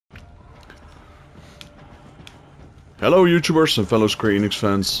Hello YouTubers and fellow Square Enix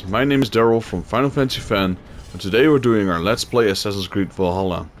fans, my name is Daryl from Final Fantasy Fan, and today we're doing our Let's Play Assassin's Creed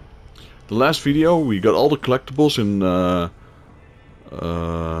Valhalla. The last video we got all the collectibles in,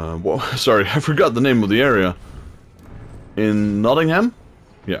 sorry, I forgot the name of the area. In Nottingham?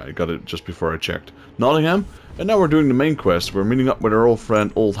 Yeah, I got it just before I checked. Nottingham, and now we're doing the main quest. We're meeting up with our old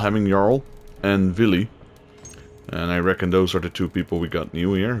friend Old Hemming Jarl and Vili. And I reckon those are the two people we got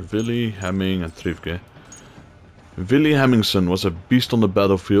new here, Vili, Hemming and Thrivke. Vili Hemmingson was a beast on the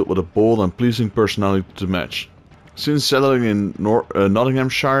battlefield with a bold and pleasing personality to match. Since settling in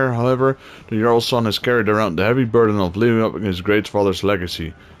Nottinghamshire, however, the Jarl's son has carried around the heavy burden of living up his great father's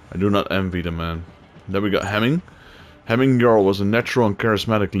legacy. I do not envy the man. Then we got Hemming. Hemming Jarl was a natural and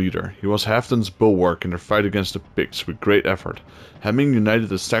charismatic leader. He was Halfdan's bulwark in their fight against the Picts with great effort. Hemming united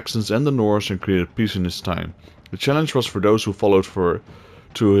the Saxons and the Norse and created peace in his time. The challenge was for those who followed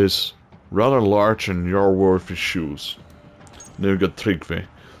to his rather large and Jarl-worthy shoes. Then we got Tryggve.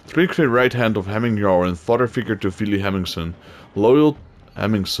 Tryggve, right hand of Hemming Jarl and father figure to Vili Hemmingson. Loyal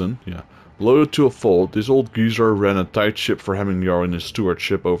to a fault, this old geezer ran a tight ship for Hemming Jarl in his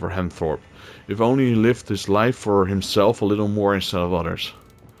stewardship over Hemthorpe. If only he lived his life for himself a little more instead of others.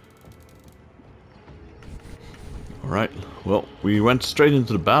 Alright, well, we went straight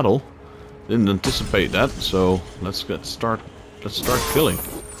into the battle. Didn't anticipate that, so let's start killing.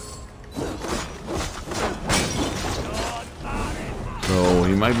 So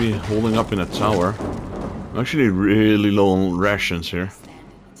he might be holding up in a tower. I'm actually really low on rations here.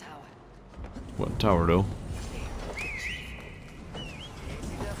 What tower though?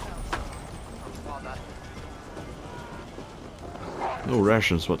 No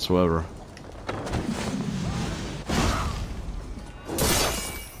rations whatsoever.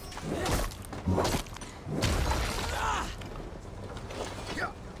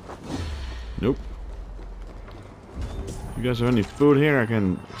 Nope. You guys have any food here I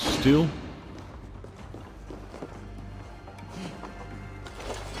can steal?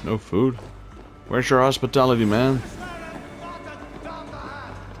 No food? Where's your hospitality, man?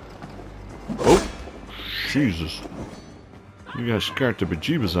 Oh! Jesus. You guys scared the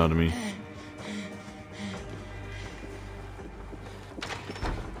bejeebus out of me.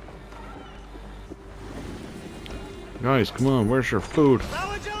 Guys, come on, where's your food?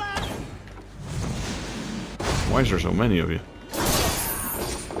 Why is there so many of you?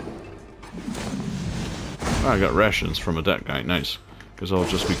 Oh, I got rations from a dead guy, nice. Because I'll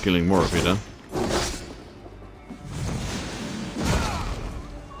just be killing more of you then.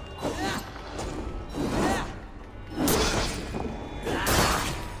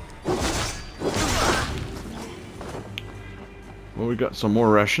 Well, we got some more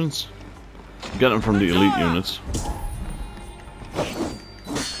rations. Get them from the elite units.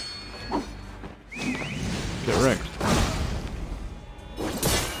 Get wrecked.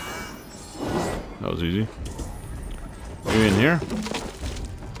 That was easy. Are you in here?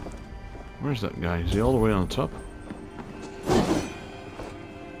 Where's that guy? Is he all the way on top?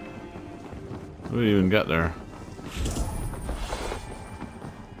 How do you even get there?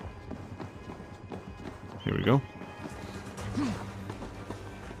 Here we go.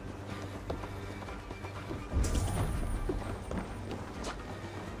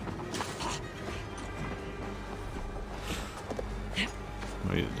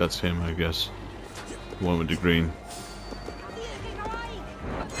 Wait, that's him, I guess. The one with the green.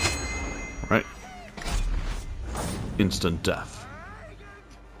 Right. Instant death.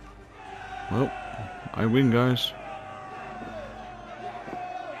 Well, I win, guys.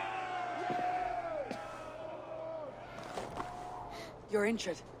 You're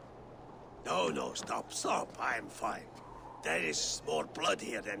injured. No, stop. I'm fine. There is more blood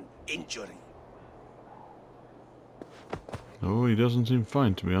here than injury. Oh, he doesn't seem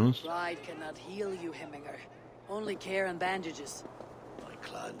fine, to be honest. Pride cannot heal you, Hemminger. Only care and bandages. My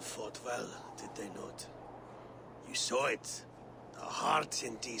clan fought well, did they not? You saw it. The heart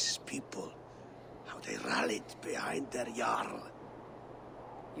in these people. How they rallied behind their Jarl.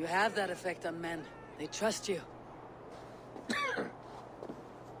 You have that effect on men. They trust you.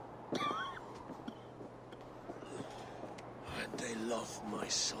 And they love my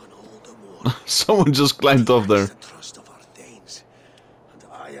son all the more. Someone just climbed up there. The trust of our Danes. And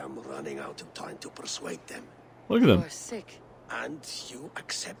I am running out of time to persuade them. Look at him. You are sick. And you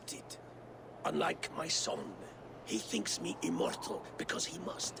accept it. Unlike my son, he thinks me immortal because he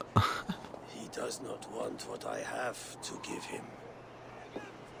must. He does not want what I have to give him.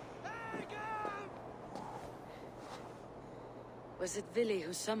 Was it Vili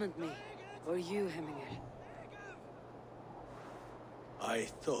who summoned me? Or you, Hemminger? I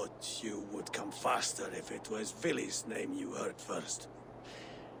thought you would come faster if it was Vili's name you heard first.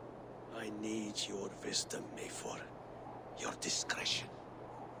 I need your wisdom, Eivor. Your discretion.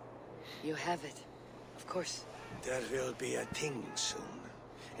 You have it. Of course. There will be a thing soon,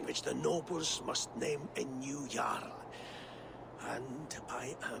 in which the nobles must name a new Jarl. And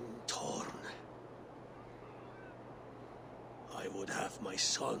I am torn. I would have my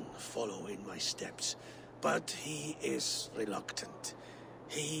son follow in my steps, but he is reluctant.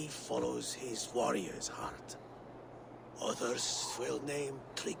 He follows his warrior's heart. Others will name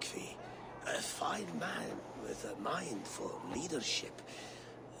Tryggvi, a fine man with a mind for leadership.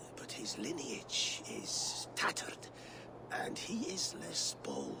 But his lineage is tattered, and he is less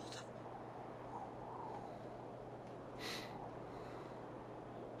bold.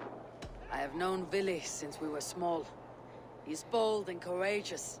 I have known Vili since we were small. He's bold and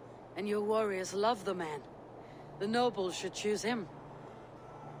courageous, and your warriors love the man. The nobles should choose him.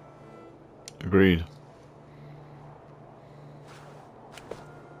 Agreed.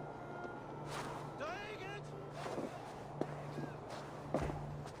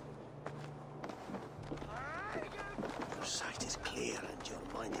 Your sight is clear and your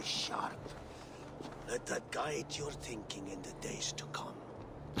mind is sharp. Let that guide your thinking in the days to come.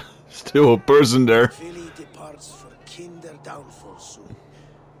 Still a person there. Vili departs for kinder downfall soon.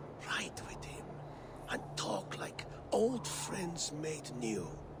 Ride with him and talk like old friends made new.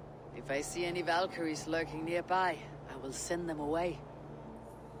 If I see any Valkyries lurking nearby, I will send them away.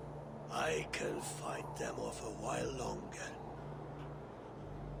 I can fight them off a while longer.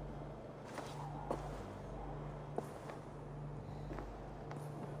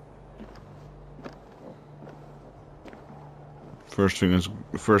 First things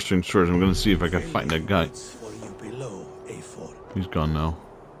first, I'm gonna see if I can find that guy. For you below, Eivor. He's gone now.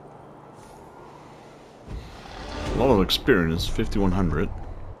 A lot of experience, 5100.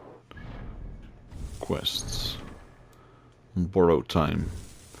 Quests. Borrowed time.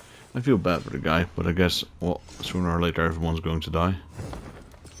 I feel bad for the guy, but I guess, well, sooner or later everyone's going to die.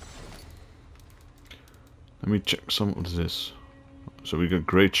 Let me check some of this. So we got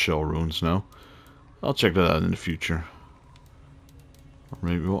great shell runes now. I'll check that out in the future. Or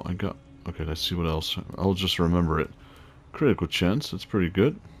maybe what I got. Okay, let's see what else. I'll just remember it. Critical chance, that's pretty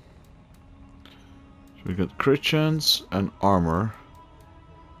good. So we got crit chance and armor.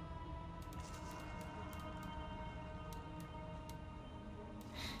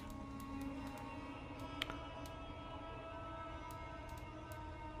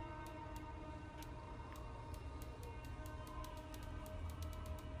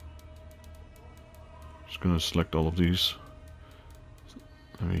 Just gonna select all of these.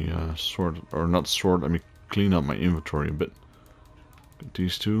 Let me sort, or not sort, let me clean up my inventory a bit. Get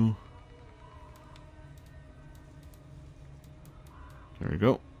these two. There we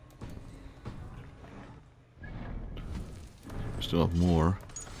go. Still have more.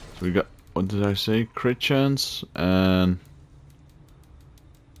 So we got, what did I say? Crit chance and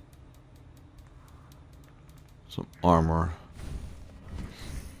some armor.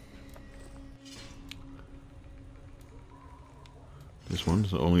 This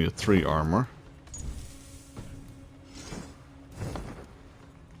one's only a 3 armor.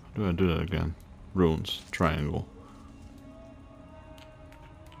 How do I do that again? Runes, triangle.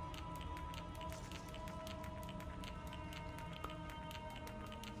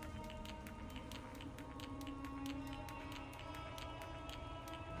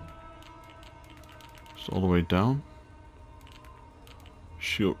 Just all the way down.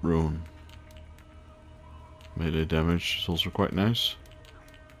 Shield rune. Melee damage is also quite nice.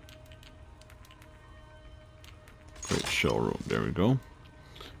 Great shell rune, there we go.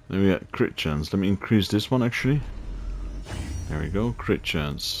 Then we got crit chance. Let me increase this one actually. There we go, crit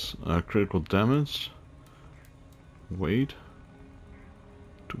chance. Critical damage. Weight.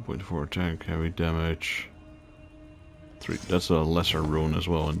 2.4 attack, heavy damage. 3. That's a lesser rune as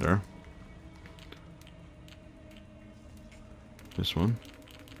well in there. This one.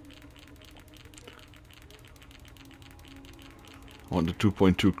 I want the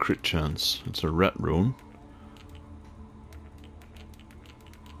 2.2 crit chance. It's a red rune.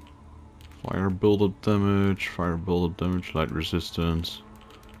 Fire build-up damage, light resistance.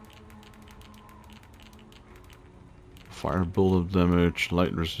 Fire build-up damage,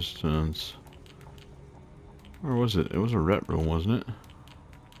 light resistance. Where was it? It was a red rune, wasn't it?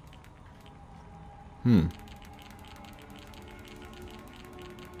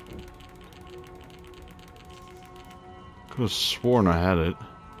 Could have sworn I had it.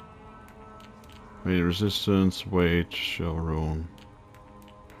 Melee resistance, weight, shell rune.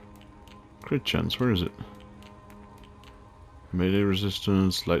 Crit chance, where is it? Melee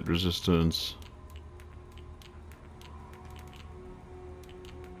resistance, light resistance.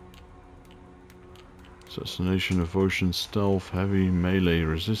 Assassination, devotion, stealth, heavy, melee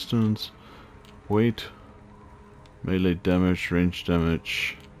resistance, weight, melee damage, range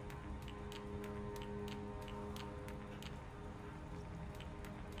damage.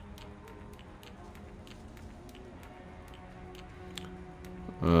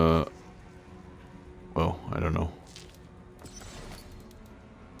 Well, I don't know.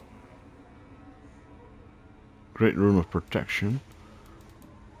 Great Rune of Protection.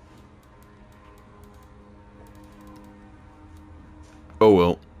 Oh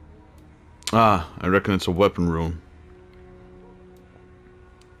well. Ah, I reckon it's a weapon rune.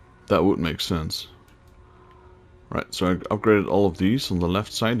 That would make sense. Right, so I upgraded all of these on the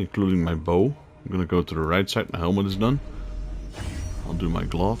left side, including my bow. I'm gonna go to the right side, my helmet is done. I'll do my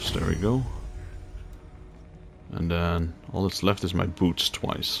gloves, there we go. And then all that's left is my boots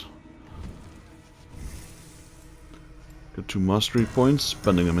twice. Got 2 mastery points,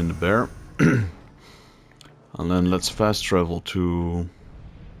 spending them in the bear. And then let's fast travel to...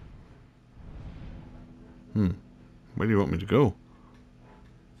 Where do you want me to go?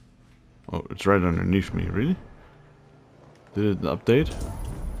 Oh, it's right underneath me, really? Did it update?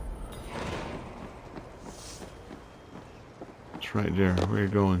 It's right there, where are you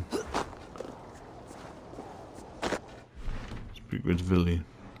going? Speak with Villy.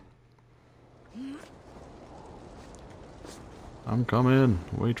 I'm coming,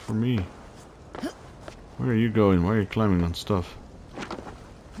 wait for me. Where are you going? Why are you climbing on stuff?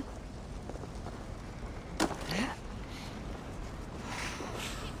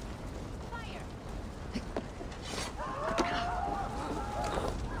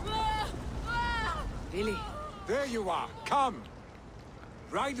 Billy. There you are. Come.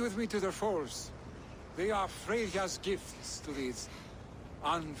 Ride with me to the falls. They are Freya's gifts to these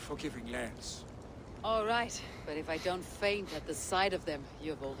unforgiving lands. All right, but if I don't faint at the sight of them,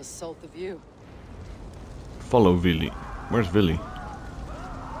 you've oversold the view. Follow Villy. Where's Villy?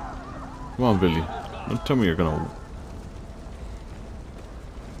 Come on, Villy. Don't tell me you're gonna...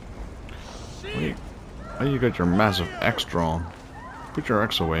 Why you got your massive axe drawn? Put your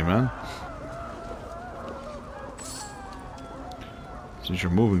axe away, man. Since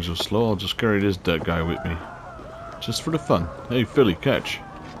you're moving so slow, I'll just carry this dead guy with me. Just for the fun. Hey, Villy, catch.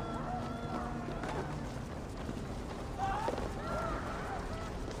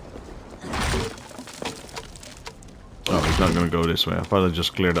 Oh, he's not gonna go this way. I thought I'd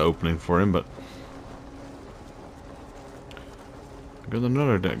just clear the opening for him, but... I got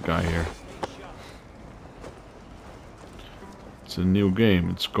another dead guy here. It's a new game.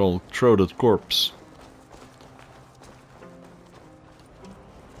 It's called Throated Corpse.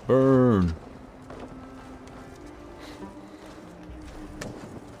 Burn!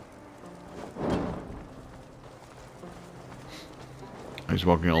 He's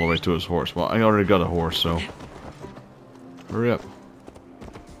walking all the way to his horse. Well, I already got a horse, so... Hurry up.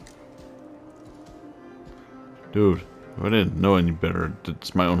 Dude, if I didn't know any better,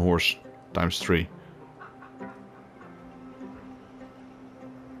 it's my own horse times 3.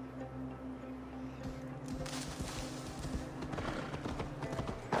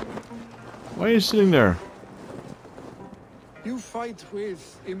 Why are you sitting there? You fight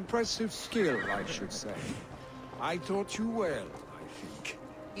with impressive skill, I should say. I taught you well, I think.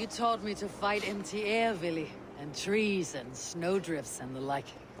 You taught me to fight empty air, Villy, and trees and snowdrifts and the like.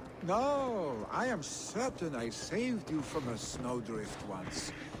 No, I am certain I saved you from a snowdrift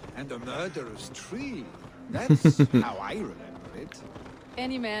once, and a murderous tree. That's how I remember it.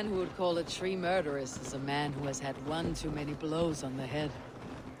 Any man who would call a tree murderous is a man who has had one too many blows on the head.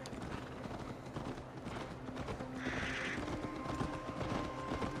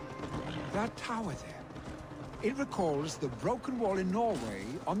 That tower there. It recalls the broken wall in Norway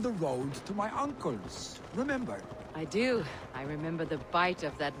on the road to my uncle's. Remember? I do. I remember the bite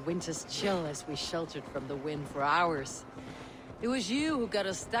of that winter's chill as we sheltered from the wind for hours. It was you who got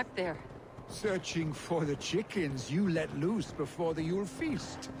us stuck there. Searching for the chickens you let loose before the Yule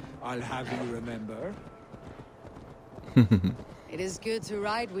feast. I'll have you remember. It is good to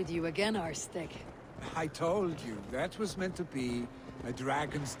ride with you again, Arstic. I told you, that was meant to be a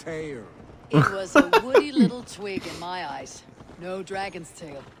dragon's tail. It was a woody little twig in my eyes. No dragon's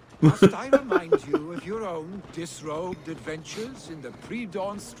tail. Must I remind you of your own disrobed adventures in the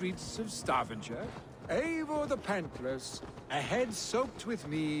pre-dawn streets of Stavanger? Eivor the Pantless, a head soaked with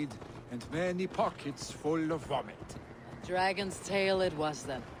mead, and many pockets full of vomit. Dragon's tail it was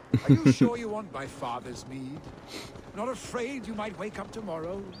then. Are you sure you want my father's mead? Not afraid you might wake up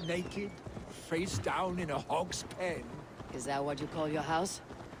tomorrow, naked, face down in a hog's pen? Is that what you call your house?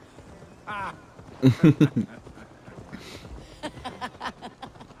 Ah,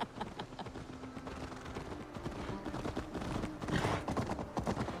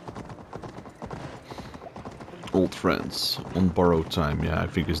 Old friends on borrowed time. Yeah, I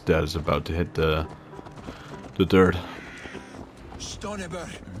think his dad is about to hit the dirt. Stoneberg.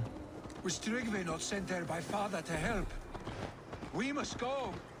 Was Tryggve not sent there by father to help? We must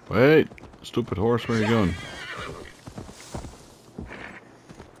go. Wait, stupid horse, where are you going?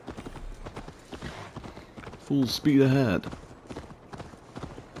 Full speed ahead.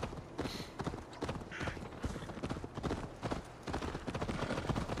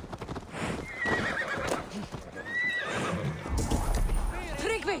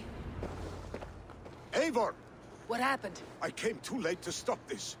 Tryggve! Eivor! What happened? I came too late to stop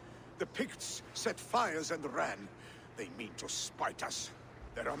this. The Picts set fires and ran. They mean to spite us.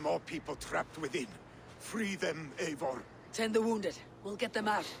 There are more people trapped within. Free them, Eivor. Tend the wounded. We'll get them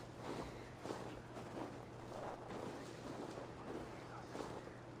out.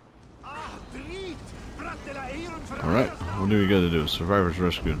 Alright, what do we gotta do? Survivors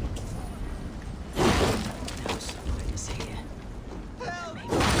rescued. Now something is here. Maybe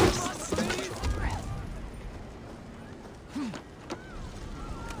just for breath.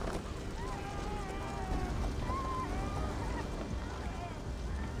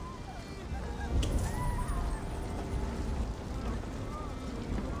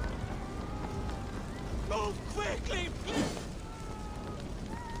 Move quickly!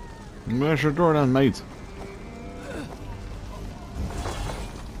 Smash your door down, mate.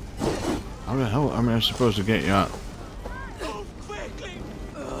 How the hell am I supposed to get you out? Move quickly!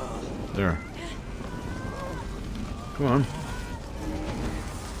 There. Come on.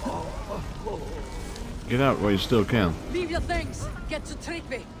 Get out while you still can. Leave your things. Get to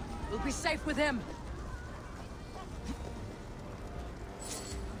Tryggve. We'll be safe with him.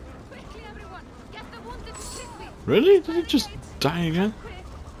 Quickly, everyone! Get the wounded to Tryggve! Really? Did he just die again?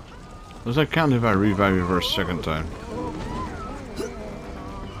 Does that count if I revive you for a second time?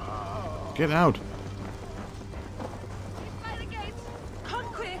 Get out! By the gates! Come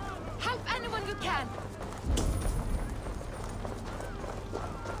quick! Help anyone you can!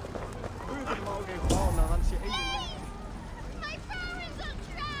 My parents are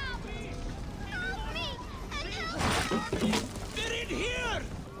trapped! Help me! And help me! They're in here!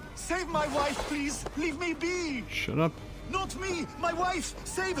 Save my wife, please! Leave me be! Shut up. Not me! My wife!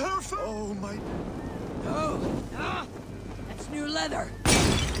 Save her for— Oh, my... That's new leather.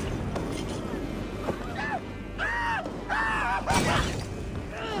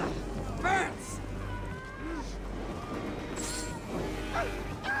 Burns!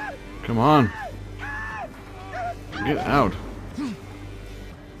 Come on. Get out.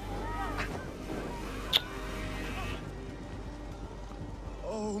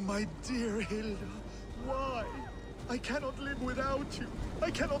 Oh, my dear Hilda. Why? I cannot live without you.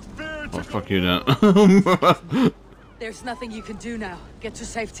 I cannot bear to Oh, go fuck you then. There's nothing you can do now. Get to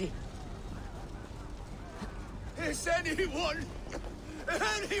safety. Is anyone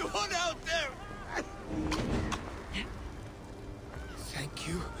out there? Thank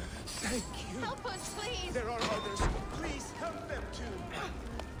you. Thank you. Help us, please! There are others. Please help them too.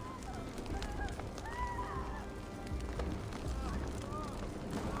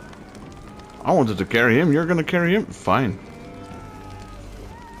 I wanted to carry him. You're gonna carry him? Fine.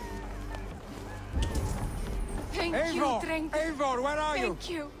 Thank you, Eivor! Dreng. Eivor, where are you? Thank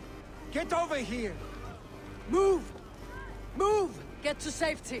you. Get over here! Move! Move! Get to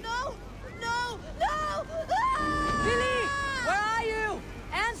safety. No! No! No! Billy! Where are you?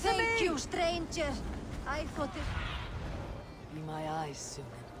 Answer Thank me! you, stranger. I thought it... Be my eyes soon.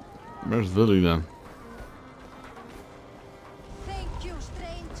 Where's Villy then? Thank you,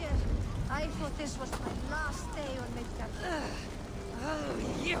 stranger. I thought this was my last day on Midgard. Oh,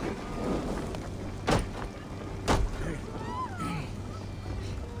 you!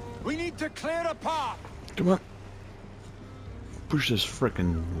 We need to clear a path! Come on. Push this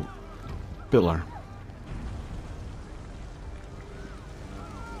frickin' pillar.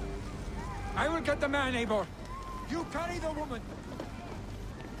 I will get the man, Eivor. You carry the woman.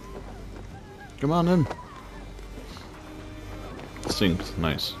 Come on in. Synced.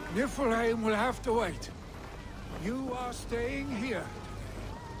 Nice. Niflheim will have to wait. You are staying here.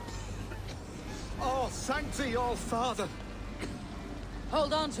 Oh, thank thee, all father.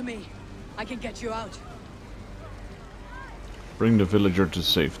 Hold on to me. I can get you out. Bring the villager to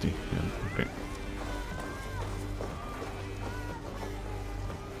safety. Yeah, okay.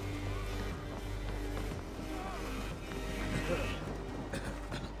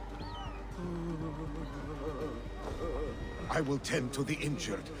 will tend to the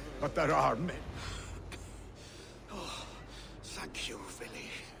injured, but there are men. Oh, thank you, Vili.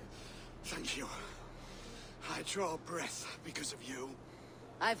 Thank you. I draw breath because of you.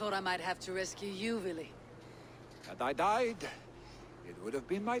 I thought I might have to rescue you, Vili. Had I died, it would have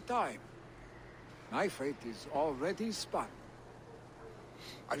been my time. My fate is already spun.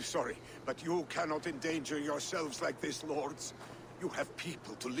 I'm sorry, but you cannot endanger yourselves like this, lords. You have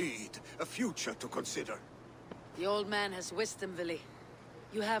people to lead, a future to consider. The old man has wisdom, Vili.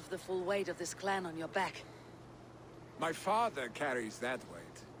 You have the full weight of this clan on your back. My father carries that weight.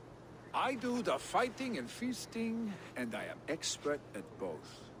 I do the fighting and feasting, and I am expert at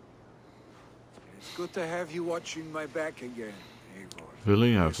both. It's good to have you watching my back again, Eivor.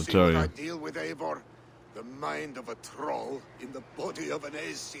 Vili, I have to tell what I you. deal with, Eivor? The mind of a troll in the body of an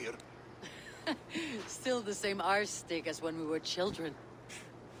Aesir. Still the same arse stick as when we were children.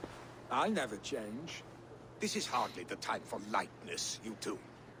 I'll never change. This is hardly the time for lightness, you two.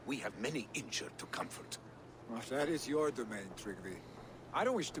 We have many injured to comfort. Well, that is your domain, Tryggvi. I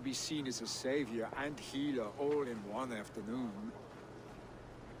don't wish to be seen as a savior and healer all in one afternoon.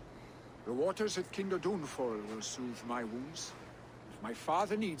 The waters at Kinderdunfall will soothe my wounds. If my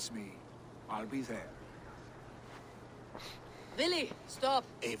father needs me, I'll be there. Vili, stop!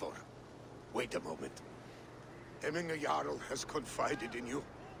 Eivor, wait a moment. Hemminger Jarl has confided in you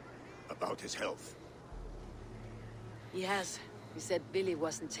about his health. He has. He said Vili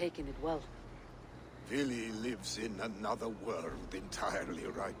wasn't taking it well. Vili lives in another world entirely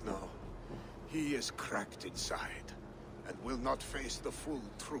right now. He is cracked inside, and will not face the full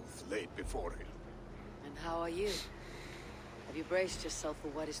truth laid before him. And how are you? Have you braced yourself for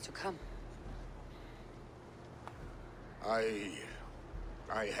what is to come? I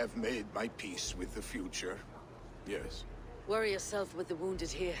have made my peace with the future. Yes. Worry yourself with the wounded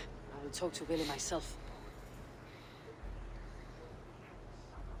here. I will talk to Vili myself.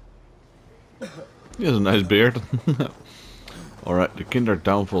 He has a nice beard. Alright, the Kinder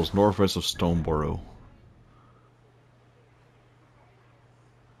downfalls northwest of Stoneborough.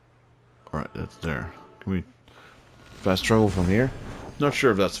 Alright, that's there. Can we fast travel from here? Not sure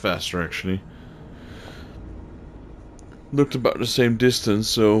if that's faster actually. Looked about the same distance,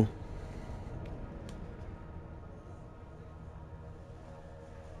 so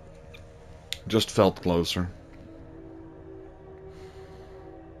just felt closer.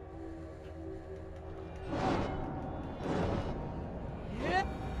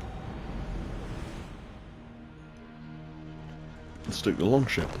 Let's take the long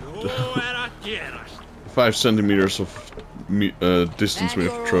ship. 5 centimeters of distance we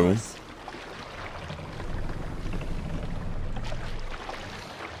have to travel.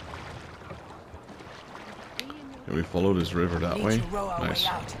 Can we follow this river that way? Nice.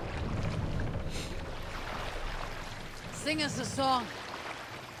 Sing us a song.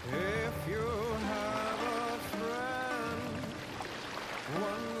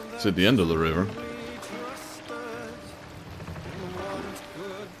 It's at the end of the river.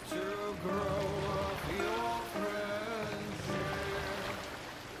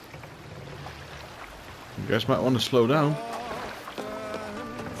 You guys might want to slow down.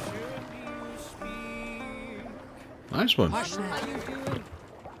 Nice one. I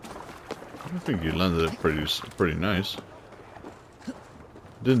think you landed it pretty nice.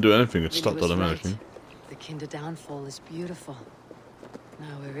 Didn't do anything, it stopped automatically. The Kinder downfall is beautiful.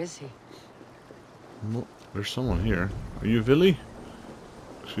 Now where is he? Well, there's someone here. Are you Vili?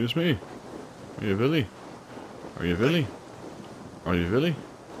 Excuse me. Are you Vili? Are you Vili? Are you Vili?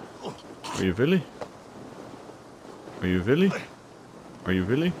 Are you Vili? Are you Vili? Are you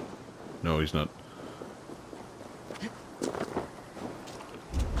Vili? No, he's not. Did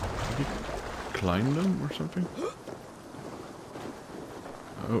he climb them or something?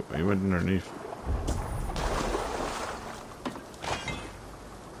 Oh, he went underneath.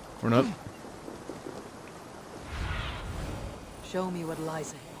 Or not. Show me what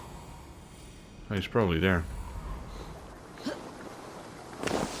lies ahead. Oh, he's probably there.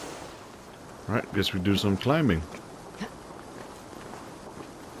 Right, guess we do some climbing.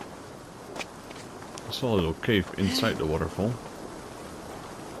 I saw a little cave inside the waterfall.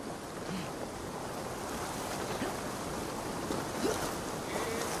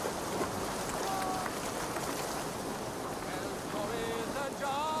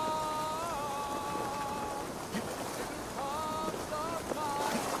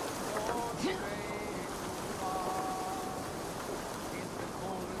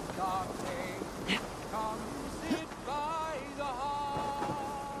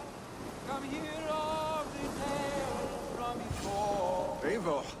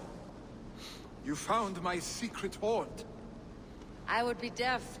 Eivor, you found my secret haunt. I would be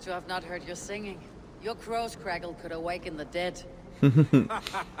deaf to have not heard your singing. Your crow's craggle could awaken the dead.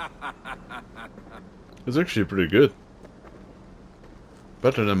 It's actually pretty good.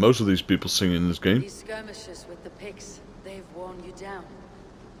 Better than most of these people singing in this game. These skirmishes with the pigs, they've worn you down.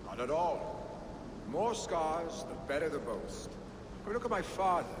 Not at all. The more scars, the better the boast. But look at my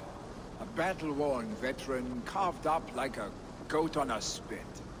father. A battle-worn veteran, carved up like a goat on a spit.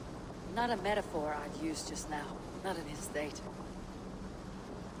 Not a metaphor I'd use just now. Not in his state.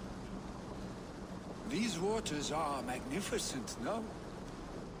 These waters are magnificent, no?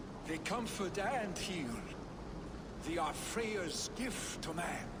 They comfort and heal. They are Freya's gift to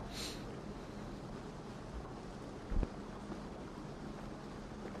man.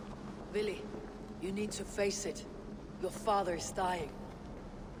 Billy, you need to face it. Your father is dying.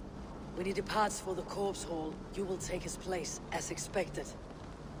 When he departs for the corpse hall, you will take his place, as expected.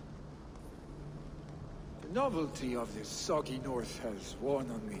 The novelty of this soggy north has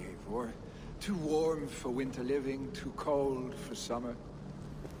worn on me, Eivor. Too warm for winter living, too cold for summer.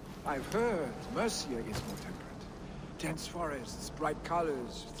 I've heard Mercia is more temperate. Dense forests, bright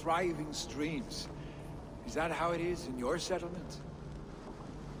colors, thriving streams. Is that how it is in your settlement?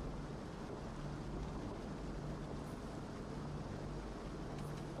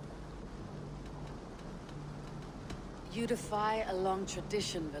 You defy a long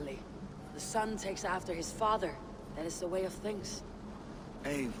tradition, Billy. The son takes after his father. That is the way of things.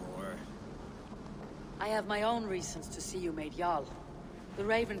 Eivor. I have my own reasons to see you made Jarl. The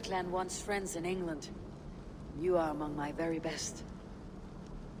Raven clan wants friends in England. You are among my very best.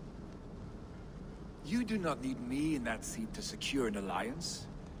 You do not need me in that seat to secure an alliance.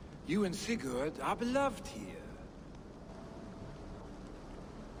 You and Sigurd are beloved here.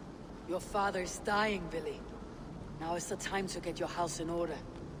 Your father is dying, Billy. Now is the time to get your house in order.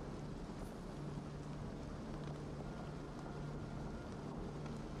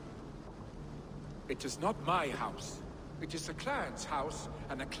 It is not my house. It is the clan's house,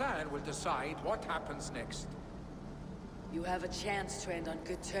 and the clan will decide what happens next. You have a chance to end on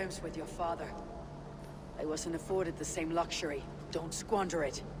good terms with your father. I wasn't afforded the same luxury. Don't squander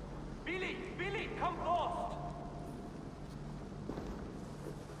it. Billy! Billy, come forth!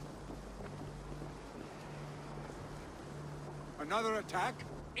 Another attack?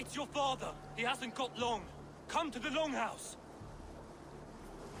 It's your father. He hasn't got long. Come to the longhouse.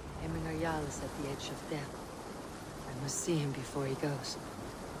 Hemminger Jarl is at the edge of death. I must see him before he goes.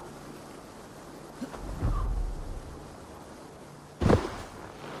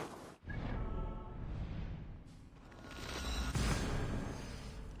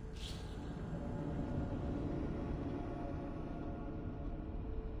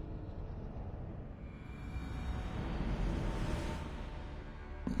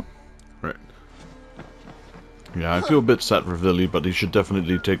 Right. Yeah, I feel a bit sad for Vili, but he should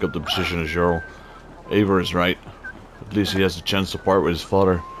definitely take up the position as Jarl. Eivor is right. At least he has a chance to part with his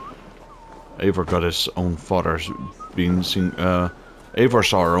father. Eivor got his own father being seen. Eivor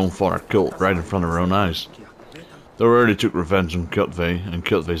saw her own father killed right in front of her own eyes. They already took revenge on Kjotve and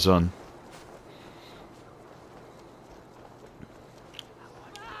Kjotve's son.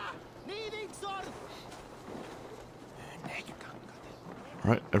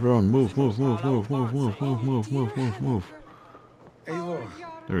 Right, everyone, move.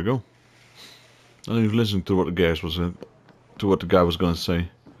 There we go. I didn't even listen to what the guy was going to say.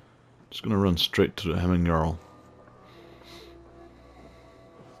 Just going to run straight to the Hemming Jarl.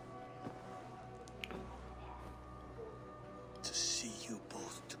 To see you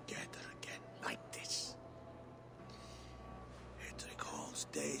both together again like this. It recalls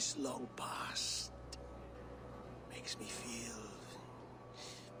days long past. Makes me feel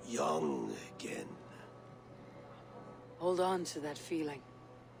young again. Hold on to that feeling,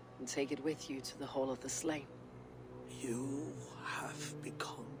 and take it with you to the Hall of the Slain. You have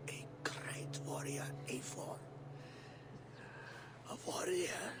become a great warrior, Eivor. A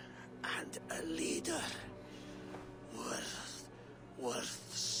warrior and a leader.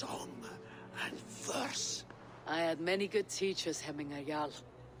 Worth song and verse. I had many good teachers, Hemminger Jarl.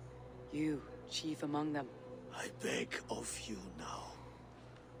 You, chief among them. I beg of you now.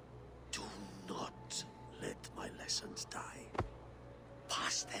 Do not let my lessons die.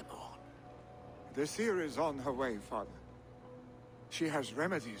 Pass them on. The seer is on her way, Father. She has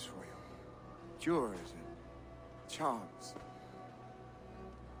remedies for you. Cures and charms.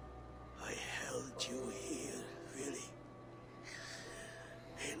 I held you here, really.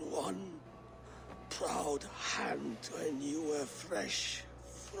 In one proud hand when you were fresh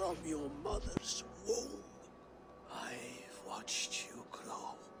from your mother's womb. I've watched you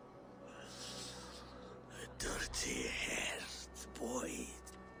grow. A dirty-haired boy,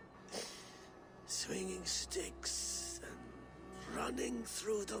 swinging sticks and running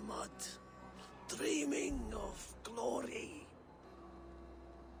through the mud, dreaming of glory.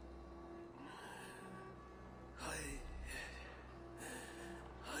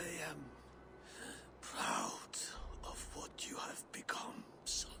 I am proud of what you have become,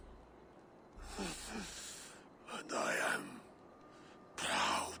 son. And I am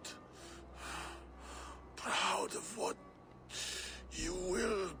proud of what you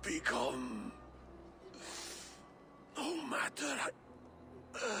will become. No matter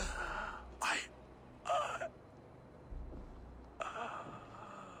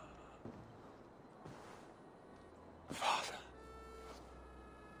Father.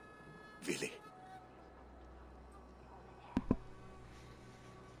 Vili.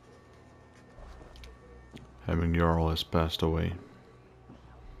 Having Jarl has passed away.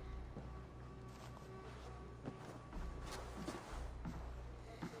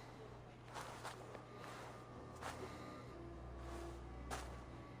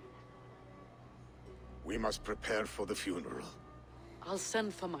 We must prepare for the funeral. I'll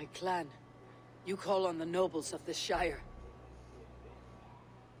send for my clan. You call on the nobles of the Shire.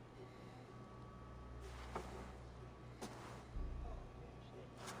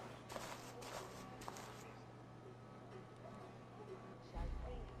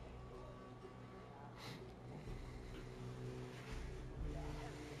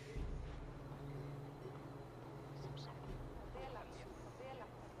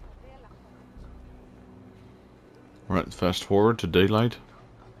 Right, fast forward to daylight.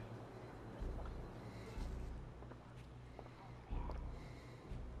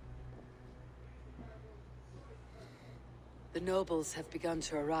 The nobles have begun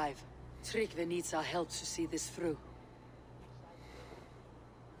to arrive. Tryggvi needs our help to see this through.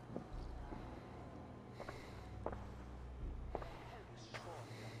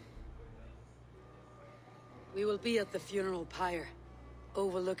 We will be at the funeral pyre,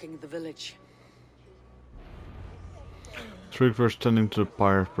 overlooking the village. Tryggvi standing to the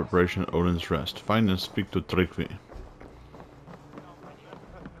pyre of preparation at Odin's rest. Find and speak to Tryggvi.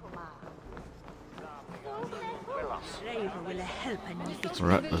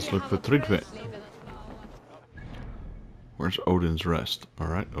 Alright, let's look for Tryggvi. Where's Odin's rest?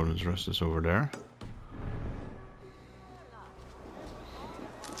 Alright, Odin's rest is over there.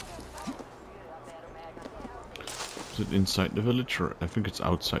 Is it inside the village, or I think it's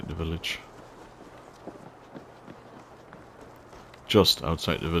outside the village? Just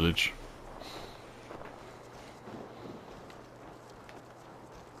outside the village.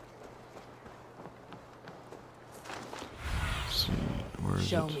 Let's see, where is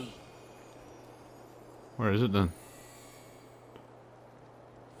Show it? me. Where is it then?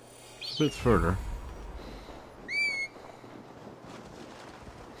 It's a bit further.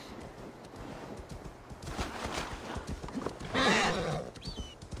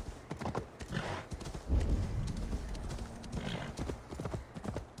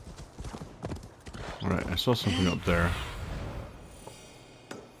 Right, I saw something up there.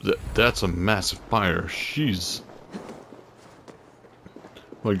 That's a massive pyre. Jeez.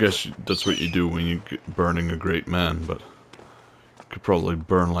 Well, I guess that's what you do when you're burning a great man, but you could probably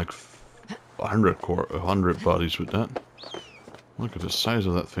burn like 100 bodies with that. Look at the size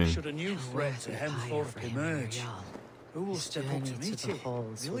of that thing. Should a new threat to henceforth emerge, who will step up to meet it?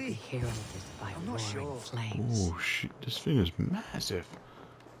 Really? I'm not sure. Oh shit, this thing is massive.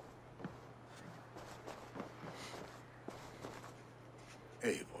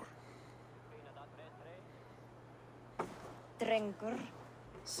 Eivor. Drengur.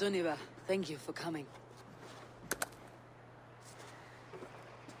 Sunniva, thank you for coming.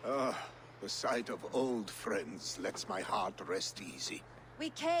 The sight of old friends lets my heart rest easy.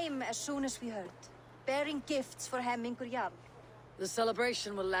 We came as soon as we heard, bearing gifts for Hemmingur Jarl. The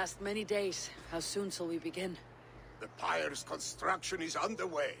celebration will last many days. How soon shall we begin? The pyre's construction is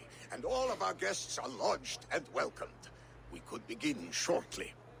underway, and all of our guests are lodged and welcomed. We could begin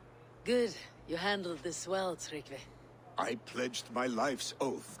shortly. Good. You handled this well, Tryggvi. I pledged my life's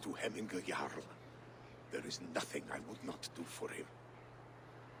oath to Hemmingur Jarl. There is nothing I would not do for him.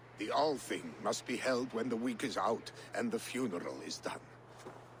 The Althing must be held when the week is out and the funeral is done.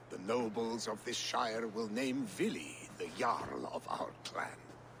 The nobles of this shire will name Vili the Jarl of our clan.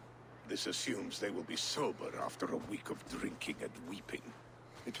 This assumes they will be sober after a week of drinking and weeping.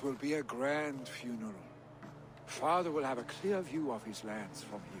 It will be a grand funeral. Father will have a clear view of his lands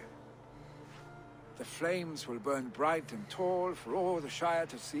from here. The flames will burn bright and tall for all the Shire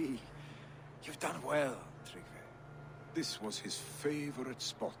to see. You've done well, Tryggvi. This was his favorite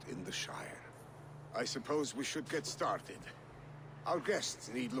spot in the shire. I suppose we should get started. Our guests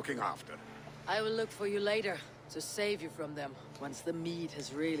need looking after. I will look for you later, to save you from them, once the mead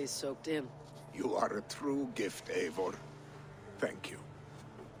has really soaked in. You are a true gift, Eivor. Thank you.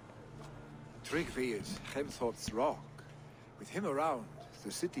 Tryggvi is Hemthorpe's rock. With him around,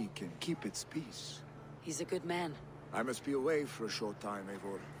 the city can keep its peace. He's a good man. I must be away for a short time,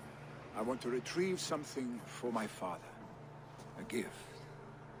 Eivor. I want to retrieve something for my father. A gift.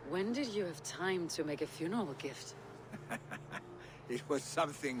 When did you have time to make a funeral gift? It was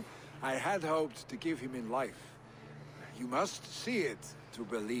something I had hoped to give him in life. You must see it to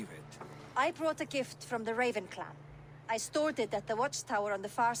believe it. I brought a gift from the Raven clan. I stored it at the watchtower on the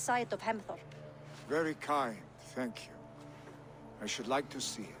far side of Hemthorpe. Very kind, thank you. I should like to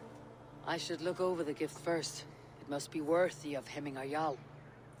see it. I should look over the gift first. It must be worthy of Hemmingar Jarl.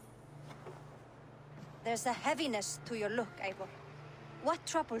 There's a heaviness to your look, Eivor. What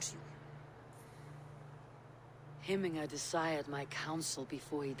troubles you? Hemmingar desired my counsel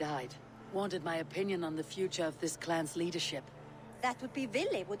before he died. Wanted my opinion on the future of this clan's leadership. That would be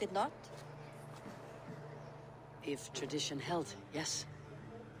Vili, would it not? If tradition held, yes.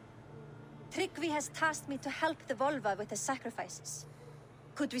 Tryggvi has tasked me to help the Volva with the sacrifices.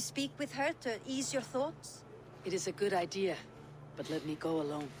 Could we speak with her to ease your thoughts? It is a good idea, but let me go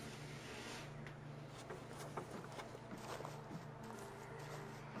alone.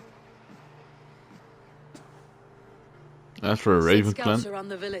 As for a Raven Scouts clan, around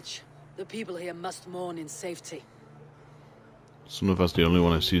the village. The people here must mourn in safety. some of us the only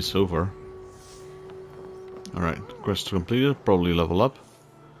one I see so far. Alright, quest completed, probably level up.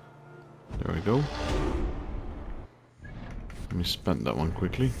 There we go. Let me spend that one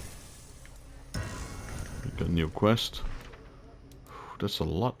quickly. We got a new quest. That's a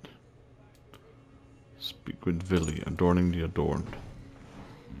lot. Speak with Vili, adorning the adorned.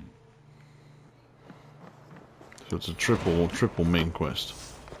 So it's a triple main quest.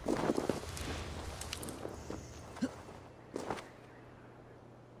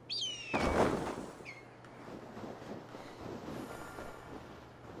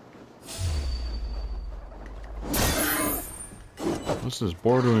 What's this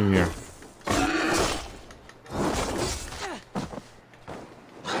boar doing here?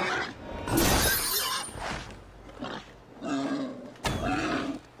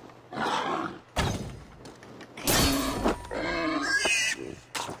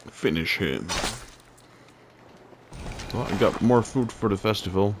 Finish him. Well, I got more food for the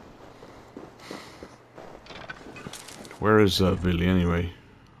festival. Where is Vili anyway?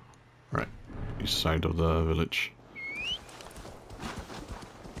 Right, east side of the village.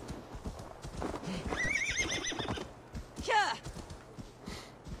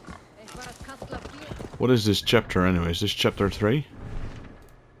 What is this chapter anyway? Is this chapter 3?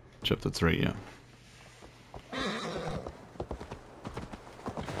 Chapter 3, yeah.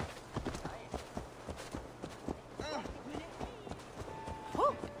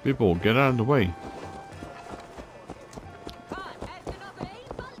 People, get out of the way.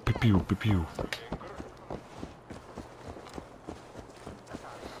 Pew pew pew pew.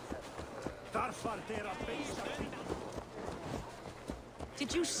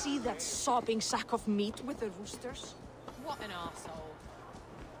 Did you see that sobbing sack of meat with the roosters? What an arsehole.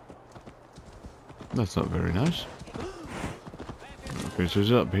 That's not very nice. Okay, so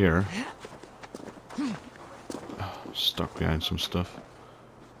he's up here. Stuck behind some stuff.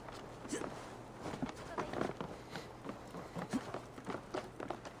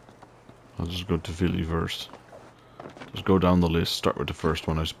 I'll just go to Vili first. Just go down the list, start with the first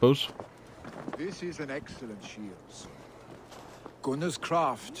one, I suppose. This is an excellent shield, sir. Gunnar's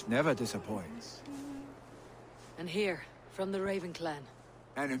craft never disappoints. And here, from the Raven clan.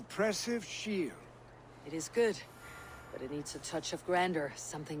 An impressive shield. It is good, but it needs a touch of grandeur,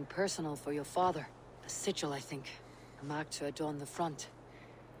 something personal for your father. A sigil, I think. A mark to adorn the front.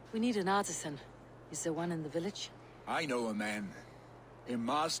 We need an artisan. Is there one in the village? I know a man. A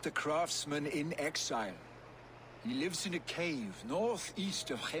master craftsman in exile. He lives in a cave northeast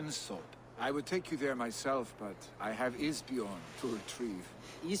of Hemthorpe. I would take you there myself, but I have Styrbjornsson to retrieve.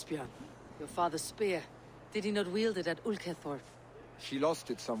 Styrbjornsson, your father's spear. Did he not wield it at Ulkethorpe? He lost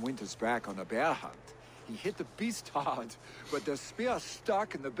it some winters back on a bear hunt. He hit the beast hard, but the spear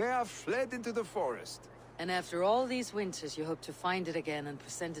stuck and the bear fled into the forest. And after all these winters, you hope to find it again and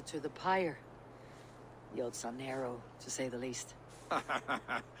present it to the pyre. The odds are narrow, to say the least.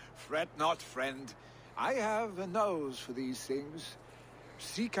 Fret not, friend. I have a nose for these things.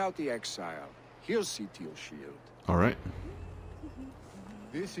 Seek out the exile. He'll see to your shield. Alright.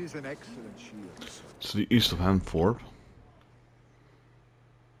 This is an excellent shield. It's the east of Hemthorpe.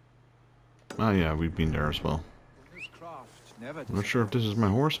 Ah yeah, we've been there as well. His craft Never I'm not sure if this is my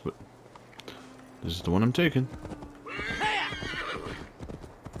horse, but this is the one I'm taking.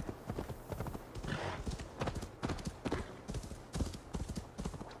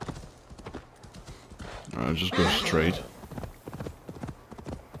 Alright, just go straight.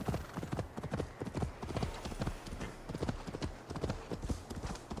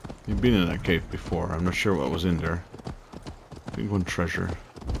 You've been in that cave before. I'm not sure what was in there. I think one treasure.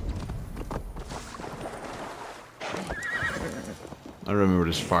 I remember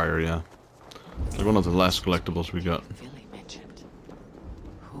this fire, yeah. Like one of the last collectibles we got. Billy mentioned.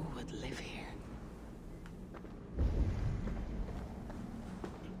 Who would live here?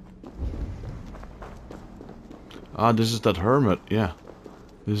 Ah, this is that hermit, yeah.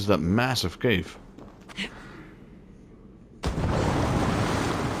 This is that massive cave.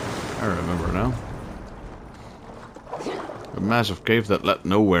 I remember now. A massive cave that led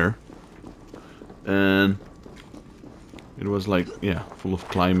nowhere. And it was like, yeah, full of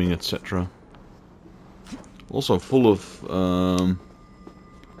climbing, etc. Also full of,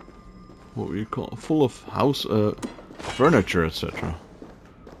 what would you call it? Full of house, furniture, etc.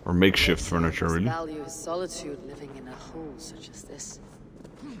 Or makeshift furniture, really. Value is solitude living in a hole such as this.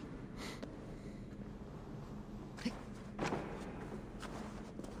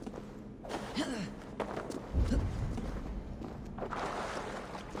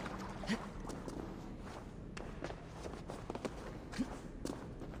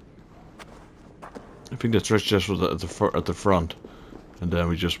 I think the treasure chest was at the front, and then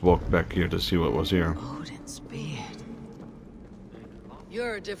we just walked back here to see what was here. Odin's beard.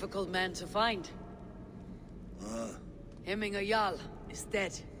 You're a difficult man to find. Hemminger Jarl is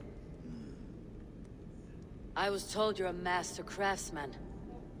dead. I was told you're a master craftsman.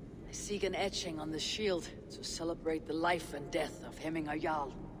 I seek an etching on the shield to celebrate the life and death of Hemminger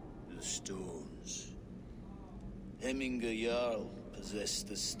Jarl. The stones. Hemminger Jarl possessed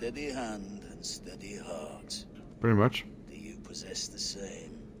a steady hand and steady heart. Pretty much. Do you possess the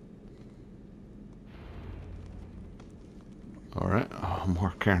same? Alright. Oh,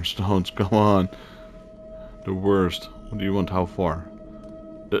 more cairnstones. Come on. The worst. What do you want? How far?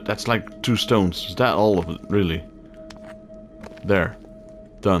 That's like 2 stones. Is that all of it? Really? There.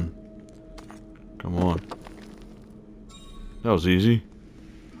 Done. Come on. That was easy.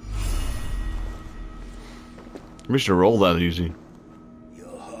 I wish they were all that easy.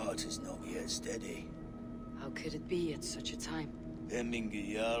 Your heart is not yet steady. How could it be at such a time?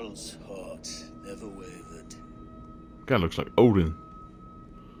 Hemminger Jarl's heart never wavered. Guy looks like Odin.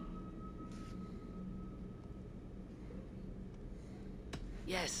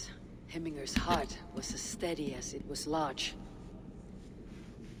 Yes, Hemminger's heart was as steady as it was large.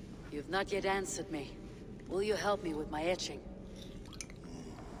 You've not yet answered me. Will you help me with my etching?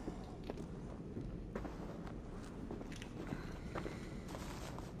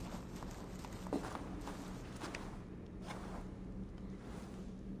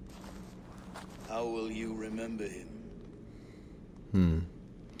 How will you remember him?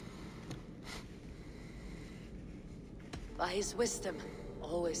 By his wisdom,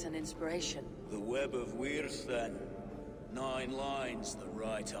 always an inspiration. The web of Wirth, then. 9 lines that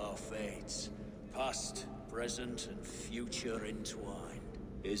write our fates. Past, present, and future entwined.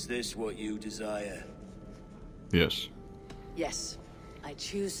 Is this what you desire? Yes. Yes, I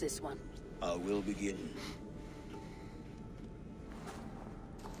choose this one. I will begin.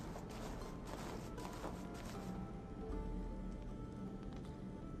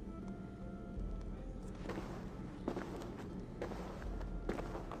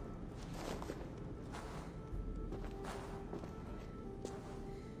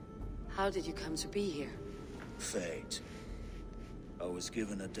 How did you come to be here? Fate. I was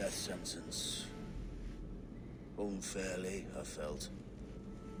given a death sentence. Unfairly, I felt.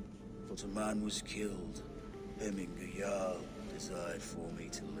 But a man was killed. Hemminger Jarl desired for me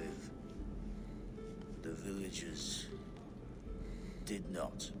to live. The villagers did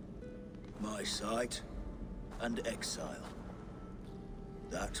not. My sight and exile.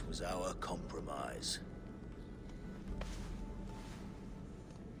 That was our compromise.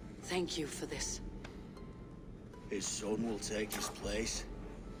 Thank you for this. His son will take his place.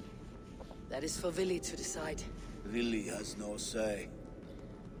 That is for Vili to decide. Vili has no say.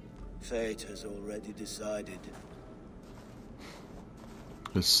 Fate has already decided.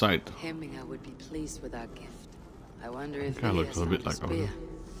 His sight. Hemminger would be pleased with our gift. I wonder if Kinda Vili looks has a bit found like spear.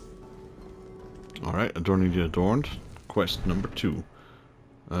 Odin. Alright, adorning the adorned. Quest number 2.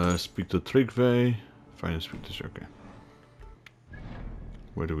 Speak to Tryggve. Find and speak to Circe.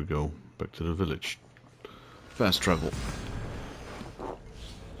 Where do we go? Back to the village. Fast travel. A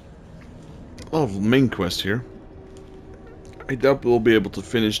lot of main quests here. I doubt we'll be able to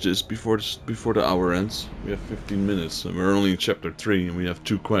finish this before the hour ends. We have 15 minutes, and we're only in chapter 3, and we have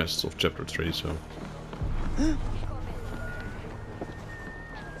 2 quests of chapter 3, so.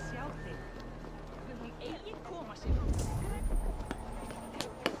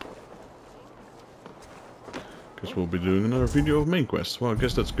 Guess we'll be doing another video of main quests. Well, I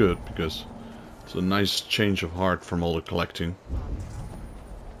guess that's good, because it's a nice change of heart from all the collecting.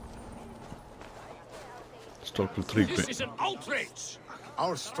 Let's talk to Tryggvi. This is an outrage!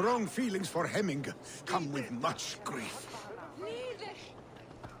 Our strong feelings for Hemming come with much grief.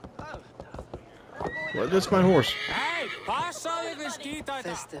 Well, that's my horse. Hey, pass all this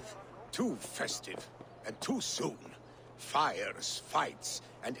Festive. Too festive, and too soon. Fires, fights,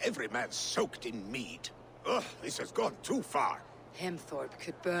 and every man soaked in mead. Ugh, this has gone too far. Hemthorpe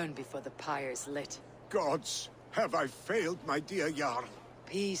could burn before the pyre's lit. Gods, have I failed my dear Jarl?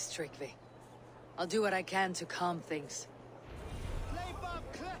 Peace, Tryggvi. I'll do what I can to calm things.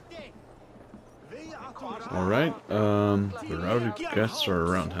 Alright, the rowdy guests are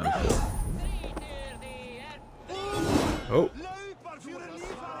around handful. Oh!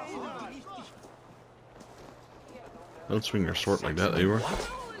 Don't swing your sword like that, Eivor.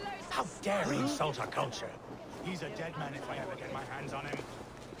 How dare he insult our culture? He's a dead man if I ever get my hands on him.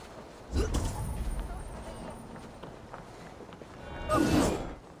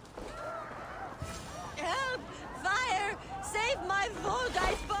 Help! Fire! Save my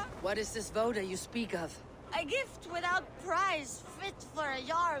Vodite bar! What is this Voda you speak of? A gift without price, fit for a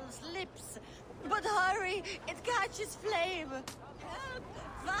Jarl's lips. But hurry, it catches flame. Help!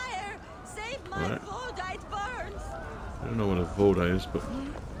 Fire! Save my Right. Vodite burns! I don't know what a Voda is, but...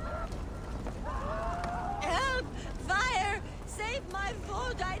 Help! Fire! Save my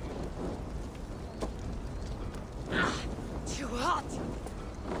Vodite! Too hot!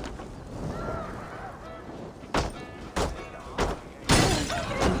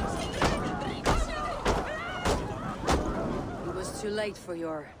 It was too late for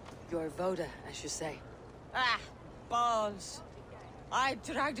your Voda, as you say. Ah, balls. I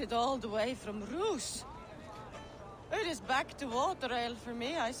dragged it all the way from Roos. It is back to water ale for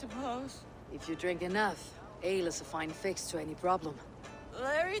me, I suppose. If you drink enough, ale is a fine fix to any problem.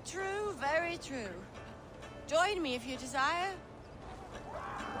 Very true, very true. Join me if you desire.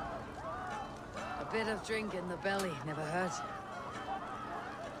 A bit of drink in the belly never hurt.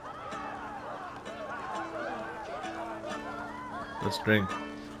 Let's drink.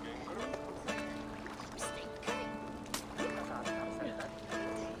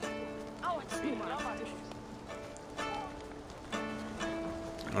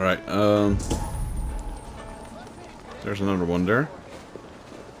 Alright, there's another one there.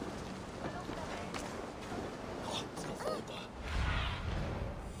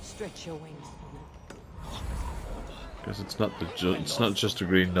 Stretch your wings. Guess it's not not just the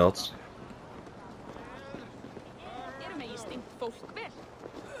green dots.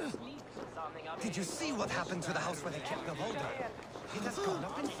 Did you see what happened to the house where they kept the Volder? It has gone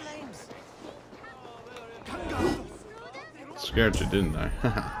up in flames. Scared you, didn't I?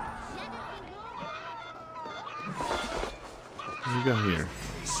 What do you got here?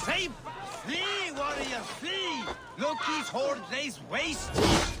 Stay! Flee, warrior, flee! Loki's horde lays waste!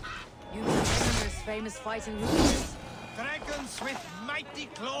 You know Ragnar's famous fighting roosters? Dragons with mighty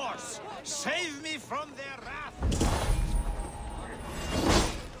claws! Save me from their wrath!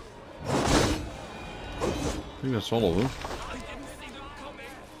 I think that's all of them.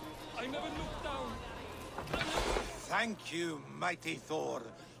 Thank you, mighty Thor.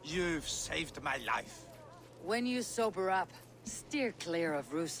 You've saved my life. When you sober up, steer clear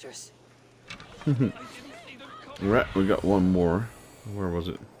of roosters. Right, we got one more. Where was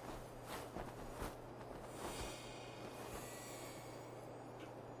it?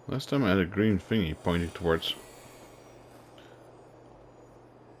 Last time I had a green thingy pointing towards.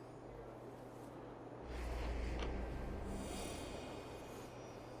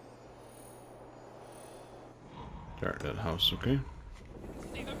 There, that house, okay.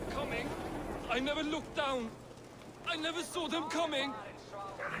 See them coming. I never looked down. I never saw them coming.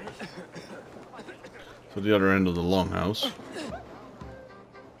 So the other end of the longhouse.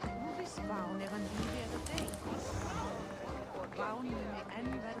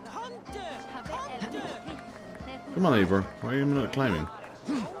 Come on, Eivor. Why are you not climbing?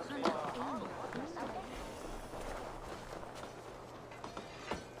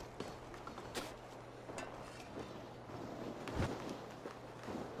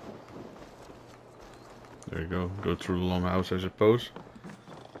 There you go. Go through the longhouse, I suppose.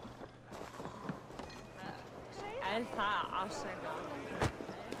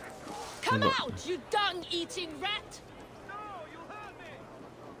 Come out, you dung-eating rat!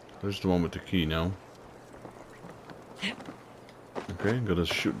 There's the one with the key now. Okay, gotta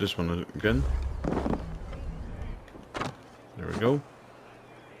shoot this one again. There we go.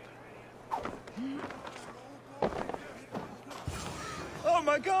 Oh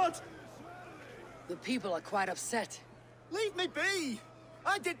my god! The people are quite upset. Leave me be!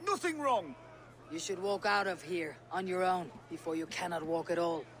 I did nothing wrong! You should walk out of here on your own before you cannot walk at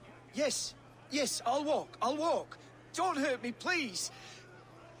all. Yes, yes, I'll walk. Don't hurt me, please.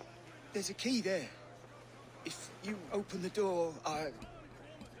 There's a key there. If you open the door, I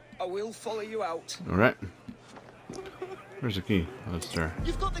will follow you out. Alright. Where's the key? Oh, it's there.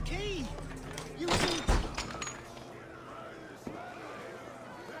 You've got the key! You see...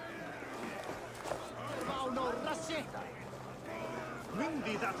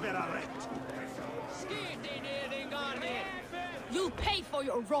 You'll pay for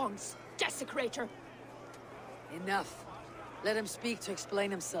your wrongs, desecrator. Enough. Let him speak to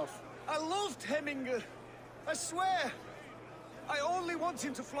explain himself. I loved Hemminger. I swear. I only want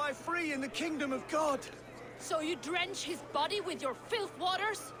him to fly free in the kingdom of God. So you drench his body with your filth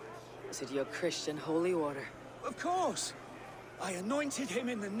waters? Is it your Christian holy order? Of course. I anointed him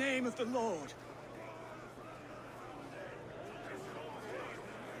in the name of the Lord.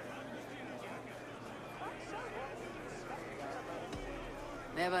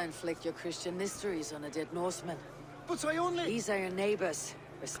 Never inflict your Christian mysteries on a dead Norseman. But I only... These are your neighbors.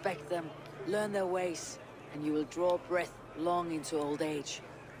 Respect them, learn their ways, and you will draw breath long into old age.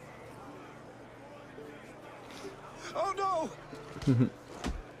 Oh no!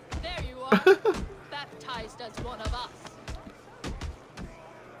 There you are, baptized as one of us.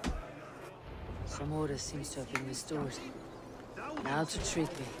 Some order seems to have been restored. Now to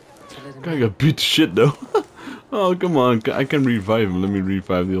Tryggvi, to let him Guy got beat to shit though. Oh, come on. I can revive him. Let me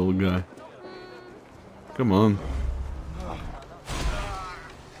revive the old guy. Come on.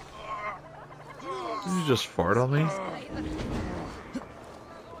 Did you just fart on me?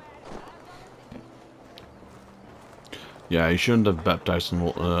 Yeah, he shouldn't have baptized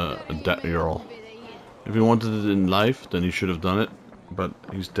a Jarl. If he wanted it in life, then he should have done it. But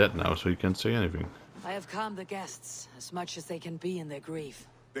he's dead now, so he can't say anything. I have calmed the guests as much as they can be in their grief.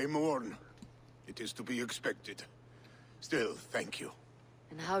 They mourn. It is to be expected. Still, thank you.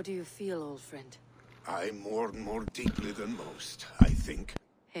 And how do you feel, old friend? I mourn more deeply than most, I think.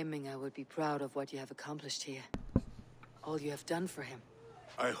 Hemminger would be proud of what you have accomplished here. All you have done for him.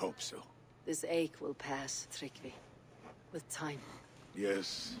 I hope so. This ache will pass, Tryggvi. With time.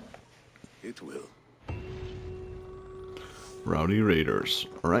 Yes, it will. Rowdy Raiders.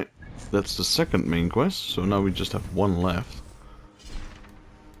 Alright, that's the second main quest, so now we just have one left.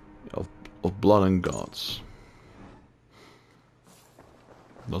 Of Blood and Gods.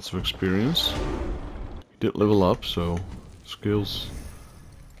 Lots of experience. He did level up, so skills.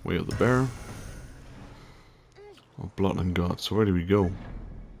 Way of the Bear. Of Blood and Gods. So where do we go?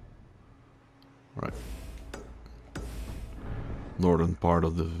 Right. Northern part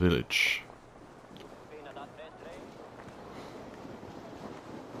of the village.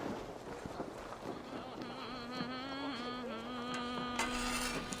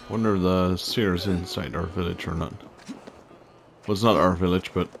 Wonder if the seer's inside our village or not. Well, it's not our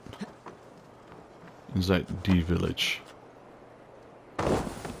village, but inside the village.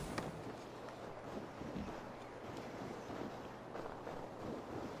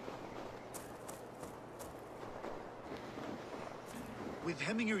 With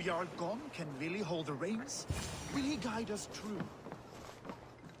Hemminger Jarl gone, can Willie hold the reins? Will he guide us true?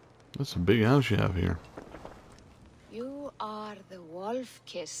 That's a big house you have here. You are the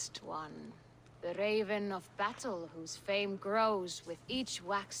wolf-kissed one, the raven of battle whose fame grows with each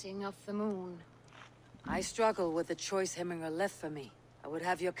waxing of the moon. I struggle with the choice Hemminger left for me. I would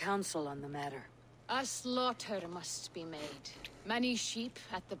have your counsel on the matter. A slaughter must be made. Many sheep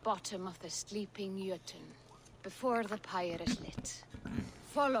at the bottom of the sleeping Jotun, before the pyre is lit.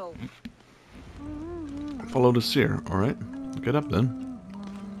 Follow. Follow the seer, alright. Get up then.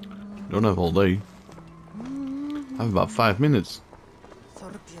 Don't have all day. I have about 5 minutes.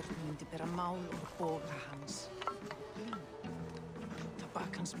 Þorbjörn myndi bera mál úr boga hans.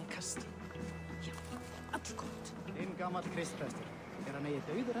 Tabak hans með kasti. Já, allgott. Einn gamall kristprestur. Hann eigi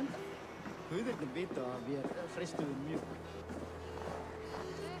dauður enda? Guðirnir vita að við freistuðum mjög.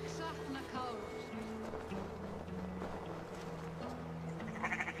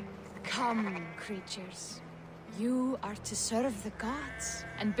 Come, creatures. You are to serve the gods,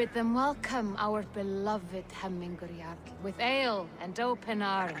 and bid them welcome our beloved Hemminger Jarl, with ale and open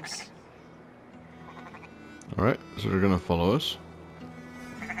arms. Alright, so they're gonna follow us.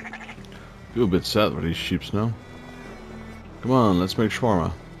 Feel a bit sad for these sheeps now. Come on, let's make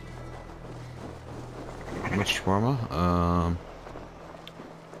shawarma. Much shawarma.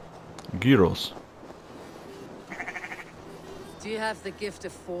 Gyros. Do you have the gift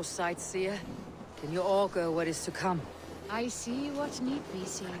of foresight, seer? Can you augur what is to come? I see what need be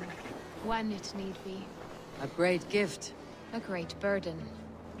seen, when it need be. A great gift. A great burden.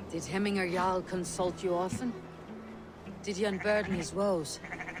 Did Hemminger Jarl consult you often? Did he unburden his woes?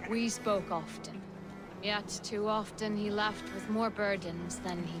 We spoke often. Yet too often he left with more burdens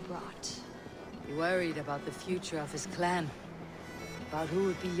than he brought. He worried about the future of his clan. About who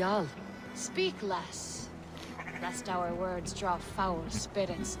would be Jarl. Speak less, lest our words draw foul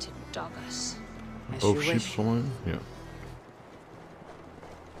spirits to dog us. Both sheep following? Yeah.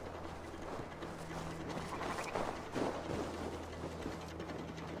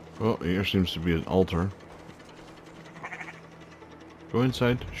 Well, here seems to be an altar. Go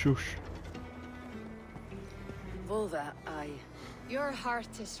inside, shush. Volva, Your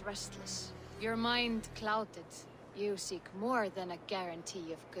heart is restless. Your mind clouded. You seek more than a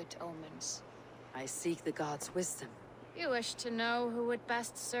guarantee of good omens. I seek the god's wisdom. You wish to know who would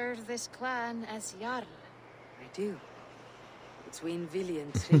best serve this clan as Jarl. I do. Between Vili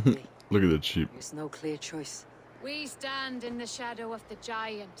and Tryggvi. Look at that sheep. There's no clear choice. We stand in the shadow of the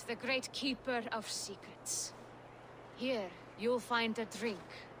giant, the great keeper of secrets. Here, you'll find a drink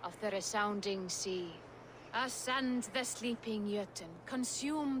of the resounding sea. Ascend the sleeping Jotun,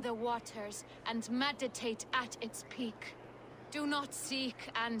 consume the waters, and meditate at its peak. Do not seek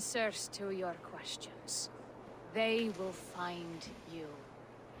answers to your questions. They will find you.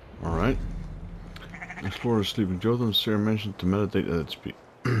 Alright. Explore the sleeping Jotun, Sarah mentioned to meditate at its peak.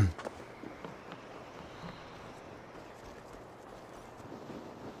 What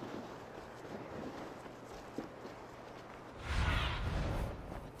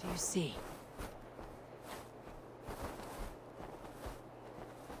do you see?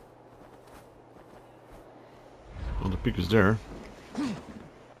 Well, the peak is there.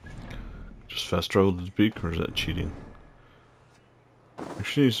 Just fast travel to the peak, or is that cheating?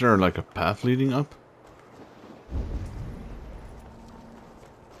 Actually, is there like a path leading up?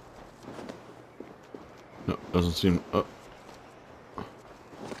 No, doesn't seem.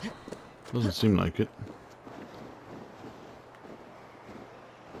 Doesn't seem like it.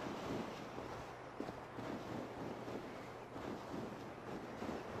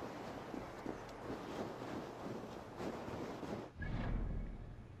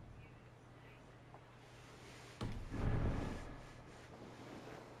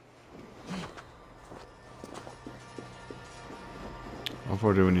 How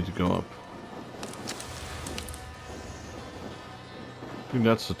far do we need to go up? I think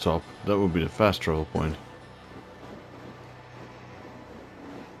that's the top. That would be the fast travel point.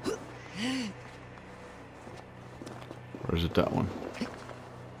 Or is it that one?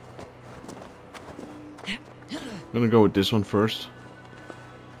 I'm gonna go with this one first.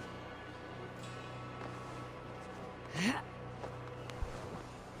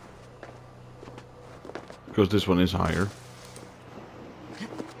 Because this one is higher.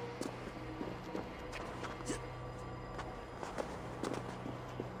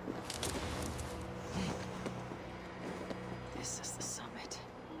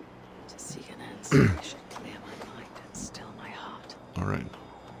 Alright.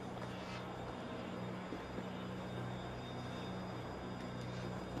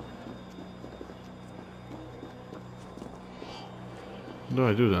 What do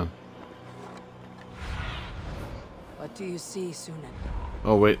I do then? What do you see, Sunan?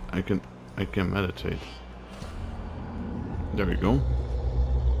 Oh wait, I can meditate. There we go.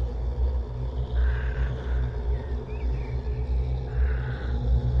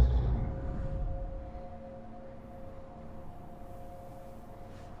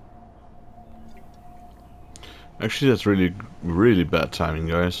 Actually, that's really bad timing,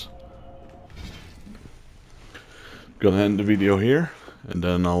 guys. Gonna end the video here, and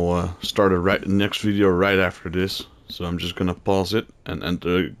then I'll start the next video right after this. So I'm just gonna pause it and end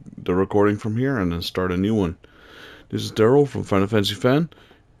the recording from here, and then start a new one. This is Daryl from Final Fantasy Fan,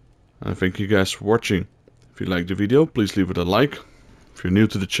 and I thank you guys for watching. If you liked the video, please leave it a like. If you're new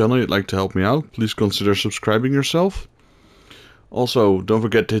to the channel and you'd like to help me out, please consider subscribing yourself. Also, don't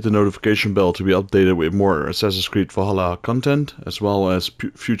forget to hit the notification bell to be updated with more Assassin's Creed Valhalla content, as well as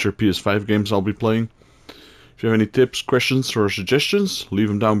future PS5 games I'll be playing. If you have any tips, questions, or suggestions, leave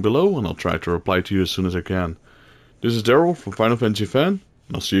them down below and I'll try to reply to you as soon as I can. This is Daryl from Final Fantasy Fan,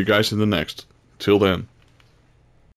 and I'll see you guys in the next. Till then.